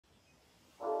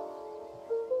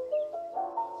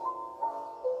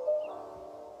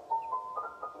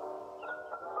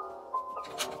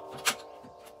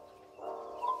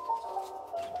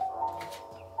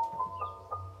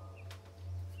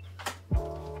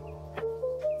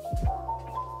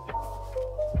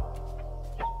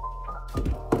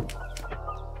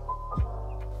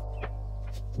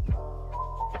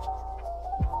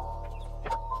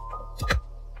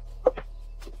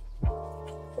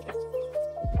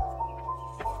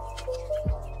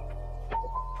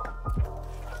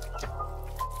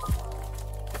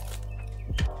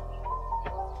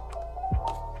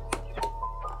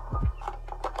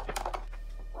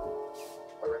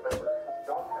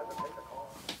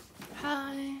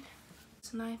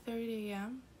It's 9:30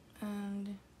 a.m.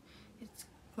 and it's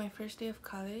my first day of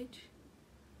college.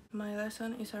 My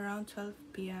lesson is around 12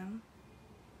 p.m.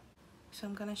 So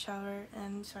I'm gonna shower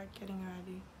and start getting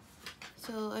ready.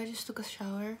 So I just took a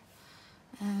shower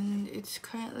and it's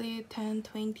currently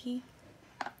 10:20.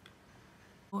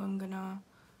 I'm gonna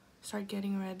start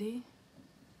getting ready.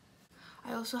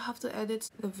 I also have to edit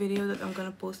the video that I'm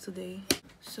gonna post today.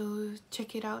 So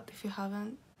check it out if you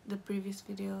haven't, the previous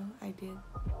video I did.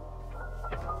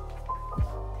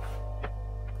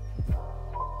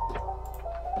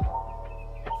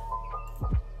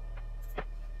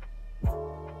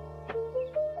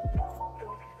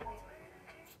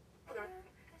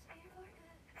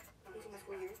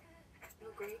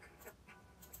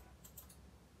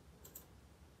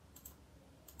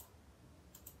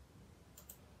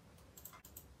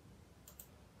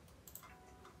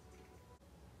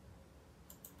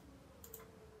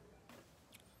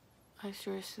 I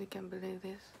seriously can't believe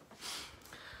this.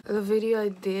 The video I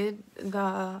did,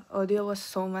 the audio was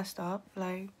so messed up.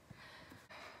 Like,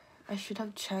 I should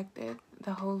have checked it,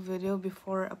 the whole video,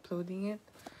 before uploading it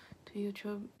to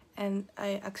YouTube. And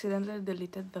I accidentally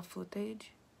deleted the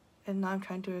footage. And now I'm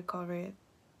trying to recover it.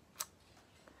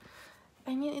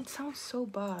 I mean, it sounds so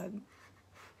bad.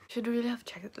 Should really have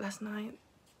checked it last night.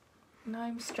 Now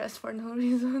I'm stressed for no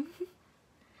reason.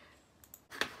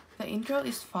 The intro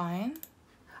is fine.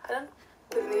 I don't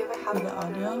believe I have the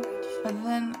audio, but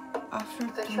then after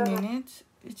 2 minutes,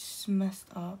 it's just messed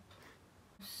up.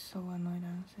 I'm so annoyed,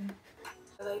 honestly.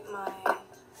 I like my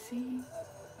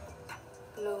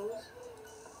nose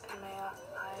and my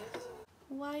eyes.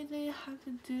 Why do you have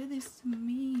to do this to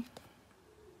me?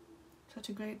 Such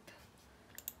a great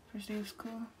first day of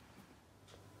school.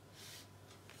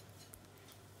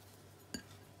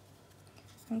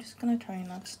 I'm just gonna try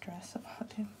not to stress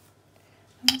about it.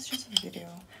 And it's just a video,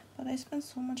 but I spent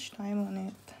so much time on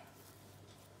it.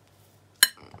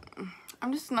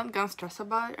 I'm just not gonna stress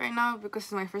about it right now because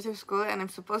it's my first day of school and I'm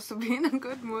supposed to be in a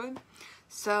good mood.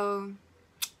 So,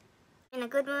 in a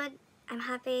good mood, I'm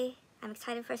happy, I'm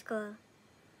excited for school.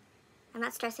 I'm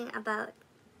not stressing about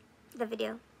the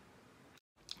video.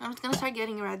 I'm just gonna start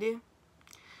getting ready.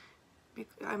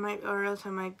 Or else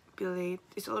I might be late.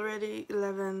 It's already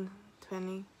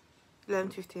 11:20,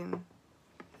 11:15.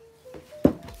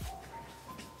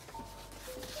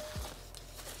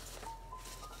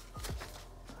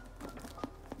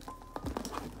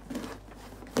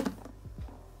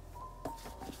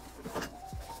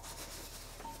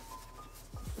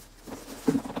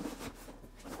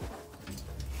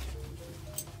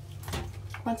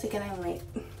 Once again, I'm late.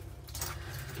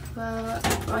 Well,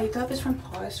 my top is from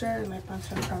Hollister and my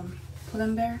pants are from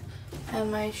Pull&Bear,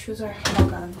 and my shoes are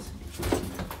Hogans.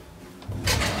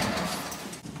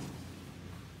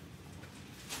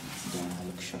 Damn, I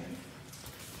look short.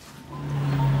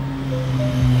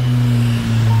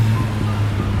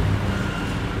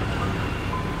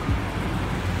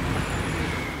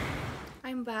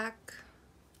 I'm back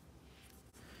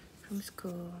from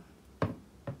school.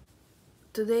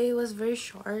 Today was very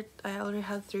short. I already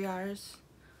had 3 hours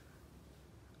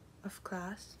of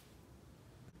class.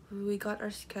 We got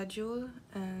our schedule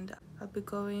and I'll be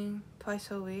going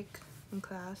twice a week in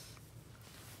class.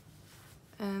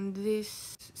 And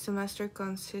this semester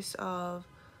consists of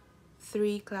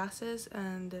 3 classes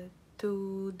and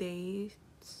 2 days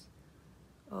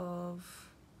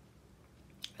of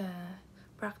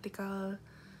practical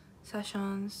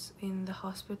sessions in the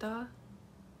hospital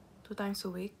 2 times a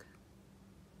week.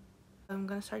 I'm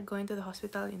gonna start going to the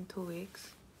hospital in 2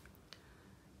 weeks.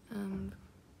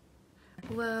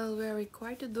 Well, we're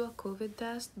required to do a COVID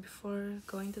test before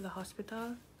going to the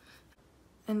hospital.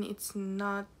 And it's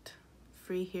not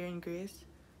free here in Greece,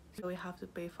 so we have to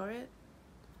pay for it.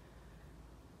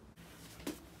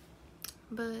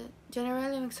 But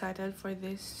generally, I'm excited for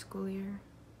this school year.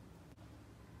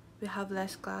 We have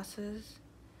less classes,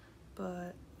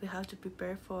 but we have to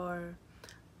prepare for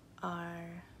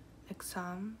our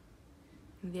exam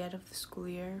in the end of the school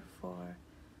year for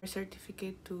a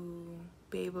certificate to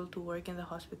be able to work in the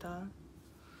hospital.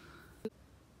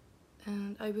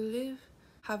 And I believe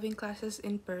having classes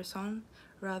in person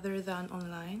rather than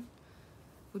online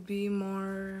would be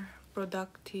more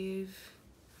productive,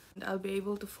 and I'll be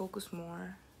able to focus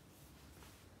more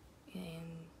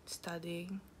in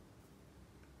studying.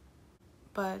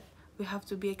 But we have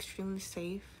to be extremely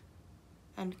safe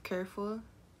and careful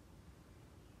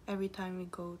every time we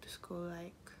go to school,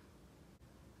 like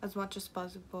as much as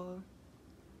possible.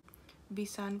 Be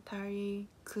sanitary,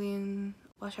 clean,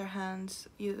 wash our hands,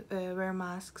 wear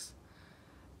masks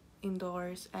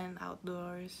indoors and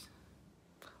outdoors.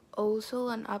 Also,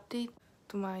 an update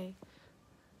to my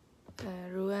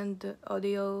ruined the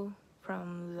audio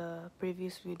from the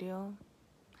previous video.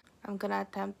 I'm gonna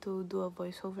attempt to do a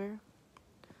voiceover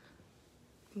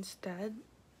instead.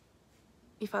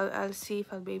 If I'll see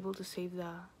if I'll be able to save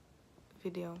the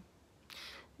video,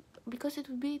 because it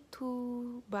would be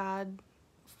too bad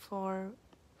for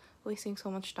wasting so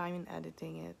much time in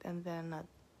editing it and then not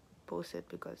post it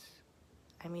because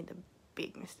I made a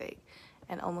big mistake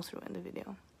and almost ruined the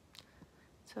video.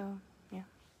 So yeah.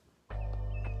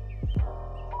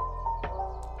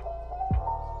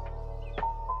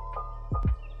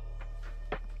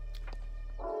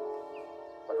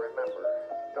 But remember,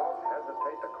 don't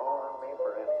hesitate to call on me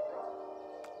for anything.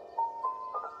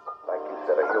 Like you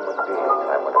said, a human being,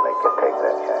 I'm going to make you take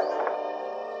that chance.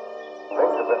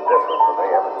 Things have been different for me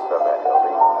ever since I met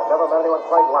Hildy. I've never met anyone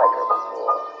quite like her.